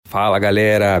Fala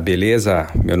galera, beleza?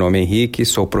 Meu nome é Henrique,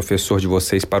 sou professor de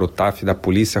vocês para o TAF da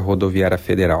Polícia Rodoviária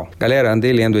Federal. Galera,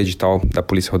 andei lendo o edital da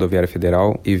Polícia Rodoviária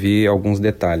Federal e vi alguns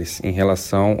detalhes em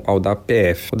relação ao da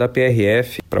PF. O da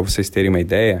PRF, para vocês terem uma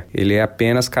ideia, ele é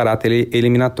apenas caráter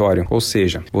eliminatório, ou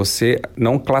seja, você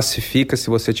não classifica se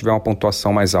você tiver uma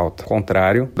pontuação mais alta,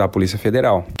 contrário da Polícia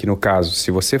Federal, que no caso, se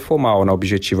você for mal na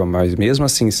objetiva, mas mesmo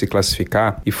assim se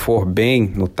classificar e for bem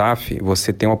no TAF,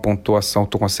 você tem uma pontuação,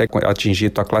 tu consegue atingir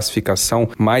tua classificação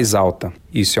mais alta.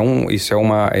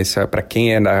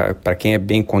 Para quem é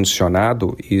bem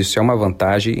condicionado, isso é uma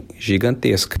vantagem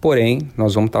gigantesca. Porém,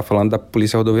 nós vamos estar falando da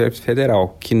Polícia Rodoviária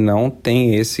Federal, que não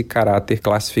tem esse caráter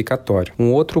classificatório.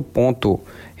 Um outro ponto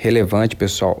relevante,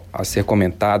 pessoal, a ser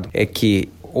comentado é que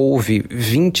houve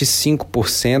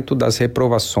 25% das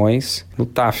reprovações no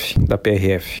TAF da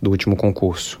PRF, do último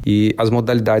concurso. E as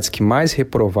modalidades que mais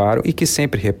reprovaram e que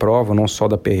sempre reprovam, não só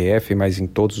da PRF, mas em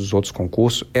todos os outros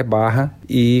concursos, é barra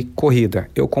e corrida.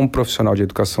 Eu, como profissional de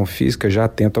educação física, já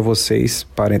atento a vocês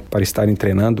para estarem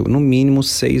treinando no mínimo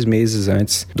 6 meses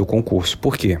antes do concurso.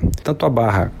 Por quê? Tanto a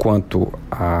barra quanto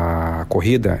a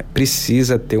corrida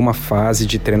precisa ter uma fase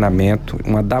de treinamento,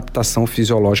 uma adaptação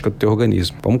fisiológica do teu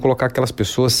organismo. Vamos colocar aquelas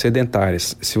pessoas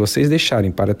sedentárias. Se vocês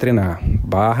deixarem para treinar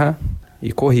barra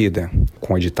e corrida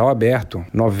com edital aberto,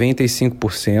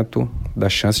 95% da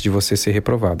chance de você ser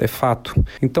reprovado. É fato.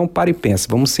 Então, para e pensa.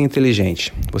 Vamos ser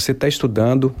inteligentes. Você está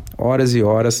estudando horas e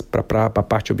horas para a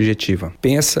parte objetiva.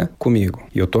 Pensa comigo.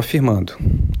 E eu estou afirmando.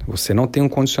 Você não tem um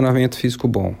condicionamento físico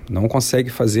bom. Não consegue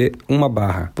fazer uma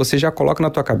barra. Você já coloca na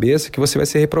tua cabeça que você vai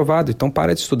ser reprovado. Então,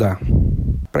 para de estudar.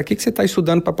 Para que você está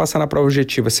estudando para passar na prova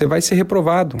objetiva? Você vai ser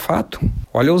reprovado. Fato.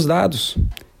 Olha os dados.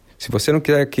 Se você não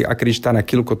quiser acreditar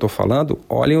naquilo que eu estou falando,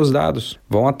 olhem os dados.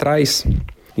 Vão atrás.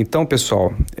 Então,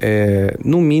 pessoal,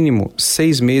 no mínimo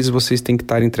 6 meses vocês têm que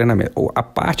estar em treinamento. A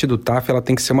parte do TAF ela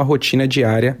tem que ser uma rotina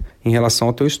diária em relação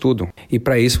ao teu estudo. E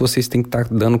para isso vocês têm que estar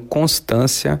dando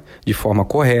constância de forma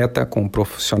correta, com um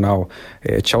profissional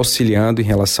te auxiliando em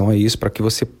relação a isso, para que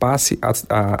você passe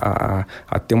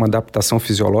a ter uma adaptação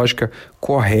fisiológica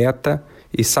correta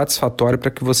e satisfatória para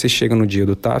que você chegue no dia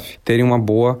do TAF terem uma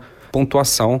boa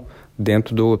pontuação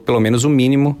dentro do, pelo menos o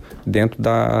mínimo, dentro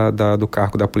do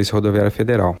cargo da Polícia Rodoviária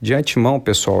Federal. De antemão,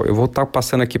 pessoal, eu vou estar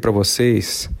passando aqui para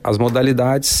vocês as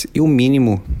modalidades e o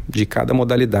mínimo de cada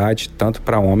modalidade, tanto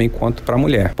para homem quanto para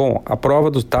mulher. Bom, a prova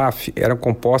do TAF era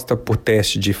composta por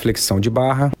teste de flexão de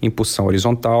barra, impulsão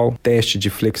horizontal, teste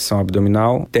de flexão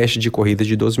abdominal, teste de corrida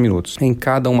de 12 minutos. Em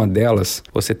cada uma delas,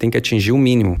 você tem que atingir o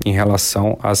mínimo em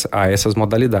relação a essas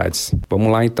modalidades.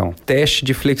 Vamos lá, então. Teste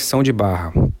de flexão de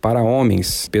barra. Para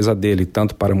homens, pesadelo, e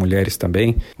tanto para mulheres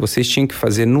também, vocês tinham que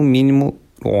fazer no mínimo,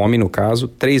 o homem no caso,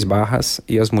 3 barras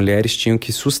e as mulheres tinham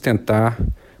que sustentar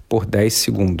por 10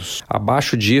 segundos.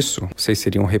 Abaixo disso, vocês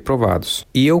seriam reprovados.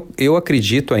 E eu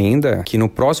acredito ainda que no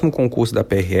próximo concurso da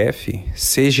PRF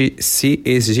se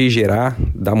exigirá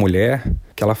da mulher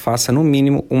que ela faça no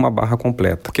mínimo uma barra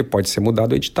completa, porque pode ser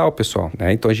mudado o edital, pessoal,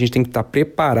 né? Então a gente tem que estar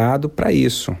preparado para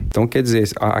isso. Então quer dizer,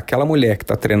 aquela mulher que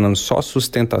está treinando só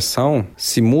sustentação,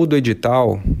 se muda o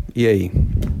edital, e aí?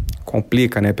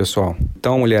 Complica, né, pessoal?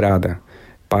 Então, mulherada,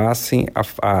 passem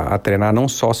a treinar não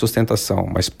só sustentação,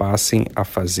 mas passem a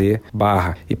fazer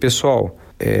barra. E pessoal,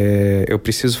 eu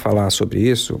preciso falar sobre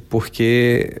isso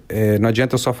porque não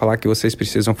adianta eu só falar que vocês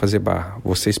precisam fazer barra.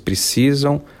 Vocês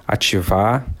precisam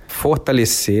ativar,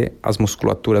 fortalecer as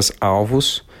musculaturas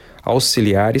alvos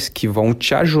auxiliares que vão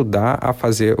te ajudar a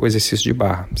fazer o exercício de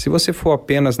barra. Se você for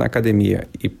apenas na academia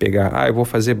e pegar, eu vou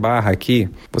fazer barra aqui,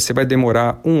 você vai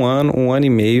demorar 1 ano e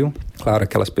meio, claro,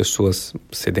 aquelas pessoas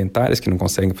sedentárias que não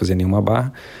conseguem fazer nenhuma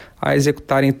barra, a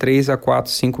executarem 3 a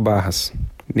 4, 5 barras.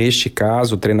 Neste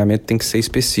caso, o treinamento tem que ser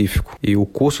específico. E o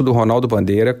curso do Ronaldo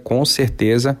Bandeira, com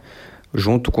certeza,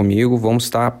 junto comigo, vamos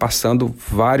estar passando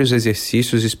vários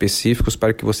exercícios específicos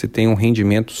para que você tenha um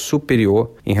rendimento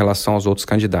superior em relação aos outros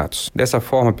candidatos. Dessa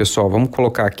forma, pessoal, vamos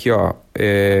colocar aqui,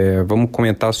 vamos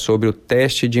comentar sobre o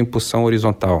teste de impulsão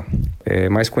horizontal,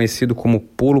 mais conhecido como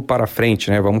pulo para frente,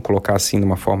 né? Vamos colocar assim de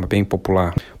uma forma bem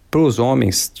popular. Para os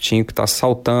homens, tinham que estar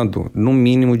saltando no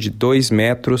mínimo de 2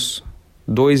 metros,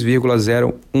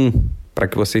 2,01, para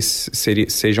que vocês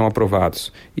sejam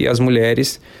aprovados. E as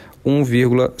mulheres,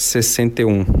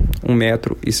 1,61, 1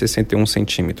 metro e 61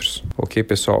 centímetros. Ok,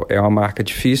 pessoal? É uma marca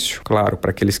difícil, claro,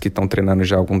 para aqueles que estão treinando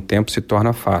já há algum tempo se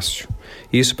torna fácil.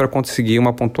 Isso para conseguir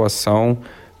uma pontuação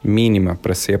mínima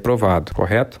para ser aprovado,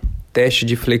 correto? Teste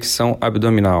de flexão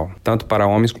abdominal, tanto para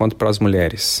homens quanto para as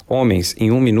mulheres. Homens,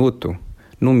 em 1 minuto,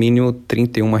 no mínimo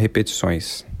 31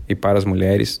 repetições. E para as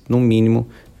mulheres, no mínimo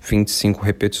 25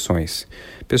 repetições.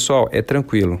 Pessoal, é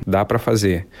tranquilo, dá para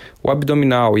fazer. O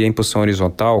abdominal e a impulsão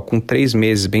horizontal, com 3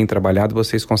 meses bem trabalhado,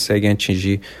 vocês conseguem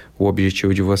atingir o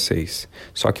objetivo de vocês.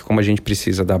 Só que como a gente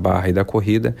precisa da barra e da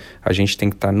corrida, a gente tem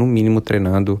que estar no mínimo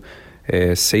treinando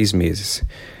 6 meses.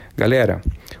 Galera,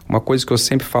 uma coisa que eu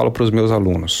sempre falo para os meus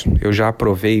alunos, eu já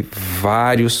aprovei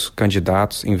vários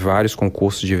candidatos em vários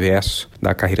concursos diversos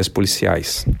da carreiras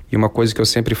policiais. E uma coisa que eu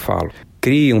sempre falo,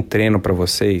 crie um treino para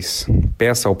vocês,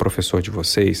 peça ao professor de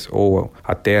vocês, ou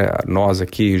até nós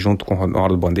aqui, junto com o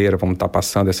Ronaldo Bandeira, vamos estar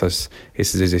passando esses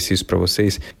exercícios para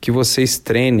vocês, que vocês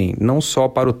treinem não só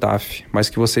para o TAF, mas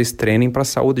que vocês treinem para a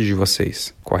saúde de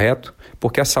vocês, correto?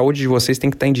 Porque a saúde de vocês tem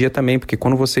que estar em dia também, porque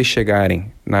quando vocês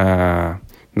chegarem na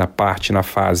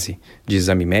fase de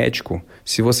exame médico,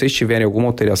 se vocês tiverem alguma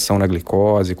alteração na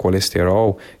glicose,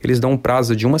 colesterol, eles dão um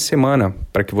prazo de 1 semana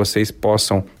para que vocês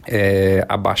possam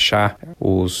abaixar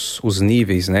os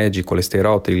níveis, né, de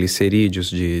colesterol, triglicerídeos,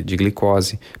 de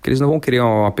glicose, porque eles não vão querer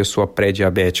uma pessoa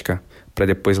pré-diabética para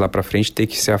depois lá para frente ter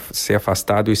que ser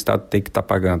afastado e o Estado tem que estar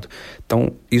pagando.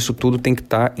 Então, isso tudo tem que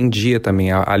estar em dia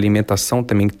também. A alimentação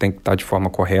também tem que estar de forma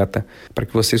correta para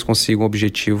que vocês consigam o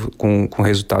objetivo com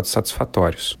resultados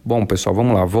satisfatórios. Bom, pessoal,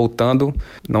 vamos lá. Voltando,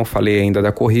 não falei ainda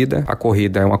da corrida. A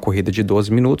corrida é uma corrida de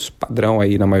 12 minutos, padrão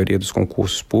aí na maioria dos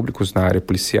concursos públicos na área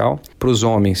policial. Para os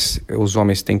homens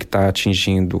têm que estar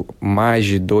atingindo mais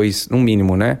de 2, no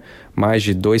mínimo, né? Mais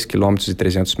de 2,3 km,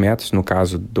 no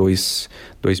caso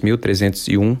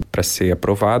 2.301 para ser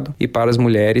aprovado, e para as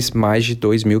mulheres mais de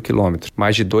 2.000 km,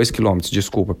 mais de 2 km,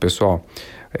 desculpa pessoal,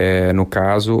 no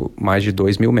caso mais de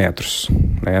 2.000 metros,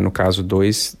 né? No caso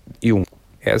 2 e 1.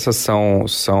 Essas são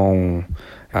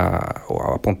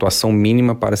a pontuação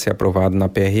mínima para ser aprovado na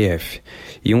PRF.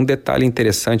 E um detalhe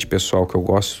interessante, pessoal, que eu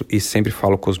gosto e sempre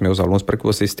falo com os meus alunos, para que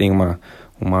vocês tenham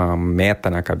uma meta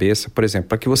na cabeça, por exemplo,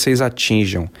 para que vocês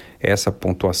atinjam essa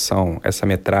pontuação, essa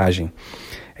metragem,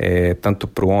 tanto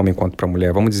para o homem quanto para a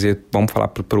mulher. Vamos falar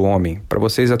para o homem, para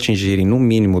vocês atingirem no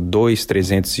mínimo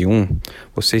 2.301,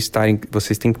 vocês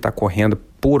têm que estar correndo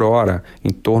por hora em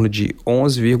torno de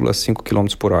 11,5 km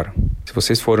por hora. Se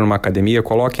vocês forem numa academia,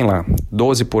 coloquem lá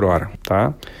 12 por hora,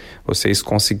 tá? Vocês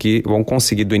vão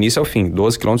conseguir do início ao fim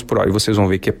 12 km por hora e vocês vão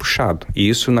ver que é puxado. E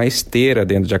isso na esteira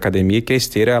dentro de academia, que a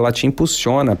esteira ela te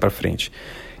impulsiona para frente.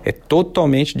 É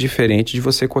totalmente diferente de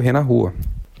você correr na rua.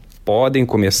 Podem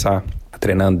começar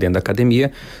treinando dentro da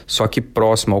academia, só que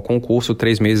próximo ao concurso,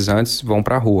 3 meses antes, vão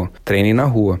para a rua. Treinem na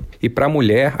rua. E para a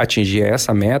mulher atingir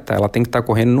essa meta, ela tem que estar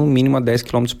correndo no mínimo a 10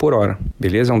 km por hora.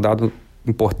 Beleza? É um dado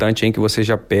importante aí que vocês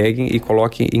já peguem e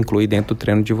coloquem, incluir dentro do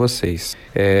treino de vocês.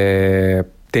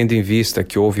 Tendo em vista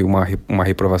que houve uma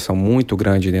reprovação muito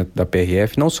grande dentro da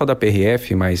PRF, não só da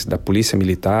PRF, mas da Polícia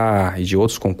Militar e de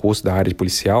outros concursos da área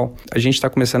policial, a gente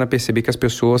está começando a perceber que as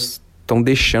pessoas estão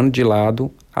deixando de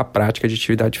lado a prática de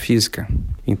atividade física.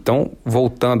 Então,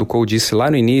 voltando ao que eu disse lá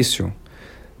no início,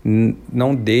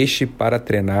 não deixe para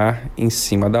treinar em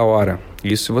cima da hora.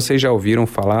 Isso vocês já ouviram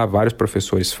falar, vários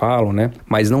professores falam, né?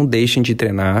 Mas não deixem de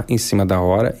treinar em cima da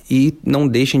hora e não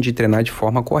deixem de treinar de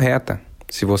forma correta.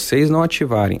 Se vocês não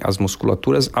ativarem as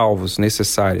musculaturas alvos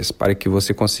necessárias para que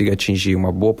você consiga atingir uma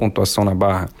boa pontuação na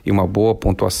barra e uma boa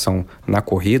pontuação na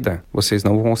corrida, vocês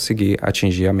não vão conseguir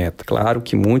atingir a meta. Claro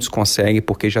que muitos conseguem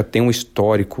porque já tem um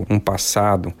histórico, um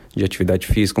passado de atividade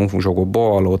física. Um jogou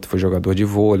bola, outro foi jogador de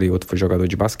vôlei, outro foi jogador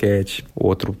de basquete,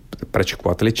 outro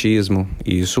praticou atletismo,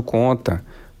 e isso conta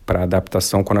para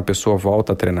adaptação quando a pessoa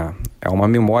volta a treinar. É uma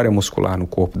memória muscular no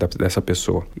corpo dessa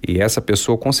pessoa. E essa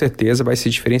pessoa com certeza vai se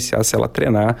diferenciar se ela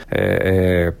treinar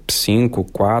 5,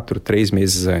 4, 3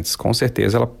 meses antes. Com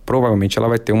certeza, provavelmente ela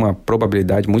vai ter uma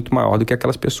probabilidade muito maior do que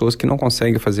aquelas pessoas que não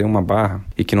conseguem fazer uma barra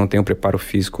e que não têm um preparo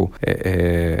físico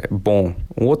bom.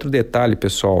 Um outro detalhe,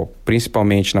 pessoal,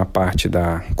 principalmente na parte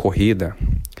da corrida,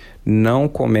 não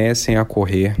comecem a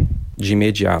correr de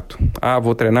imediato.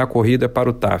 Vou treinar a corrida para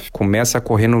o TAF. Começa a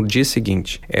correr no dia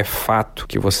seguinte. É fato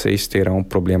que vocês terão um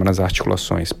problema nas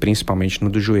articulações, principalmente no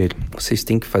do joelho. Vocês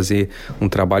têm que fazer um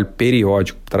trabalho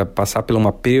periódico, para passar por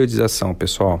uma periodização,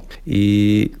 pessoal.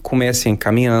 E comecem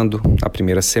caminhando na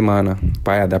primeira semana,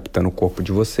 vai adaptando o corpo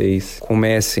de vocês.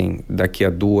 Comecem daqui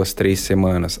a 2, 3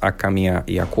 semanas a caminhar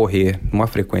e a correr numa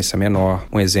frequência menor.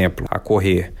 Um exemplo, a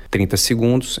correr 30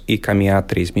 segundos e caminhar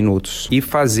 3 minutos. E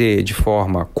fazer de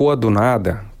forma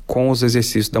coadunada com os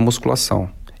exercícios da musculação.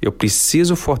 Eu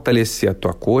preciso fortalecer a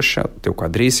tua coxa, o teu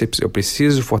quadríceps, eu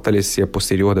preciso fortalecer a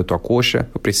posterior da tua coxa,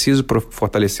 eu preciso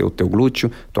fortalecer o teu glúteo,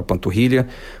 tua panturrilha,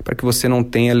 para que você não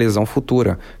tenha lesão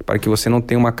futura, para que você não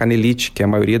tenha uma canelite, que a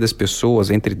maioria das pessoas,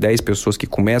 entre 10 pessoas que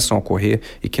começam a correr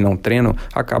e que não treinam,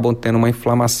 acabam tendo uma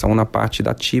inflamação na parte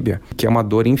da tíbia, que é uma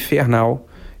dor infernal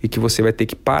e que você vai ter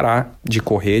que parar de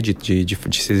correr, de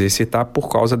se exercitar por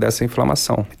causa dessa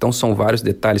inflamação. Então são vários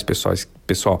detalhes,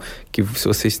 pessoal, que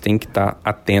vocês têm que estar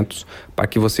atentos para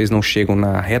que vocês não chegam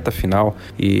na reta final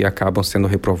e acabam sendo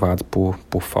reprovados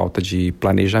por falta de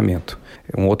planejamento.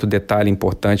 Um outro detalhe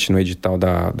importante no edital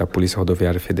da Polícia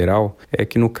Rodoviária Federal é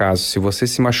que, no caso, se você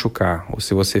se machucar ou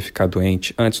se você ficar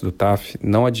doente antes do TAF,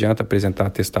 não adianta apresentar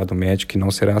atestado médico, que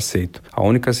não será aceito. A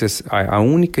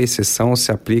única exceção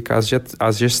se aplica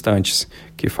às gestantes,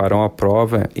 que farão a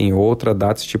prova em outra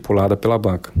data estipulada pela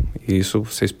banca. Isso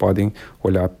vocês podem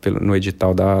olhar no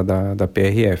edital da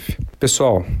PRF.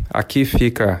 Pessoal, aqui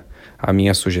fica a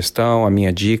minha sugestão, a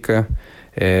minha dica.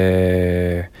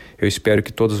 Eu espero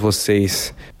que todos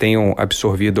vocês tenham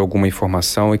absorvido alguma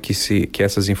informação e que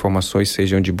essas informações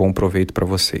sejam de bom proveito para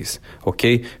vocês,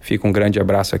 ok? Fica um grande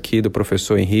abraço aqui do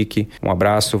professor Henrique. Um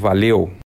abraço, valeu!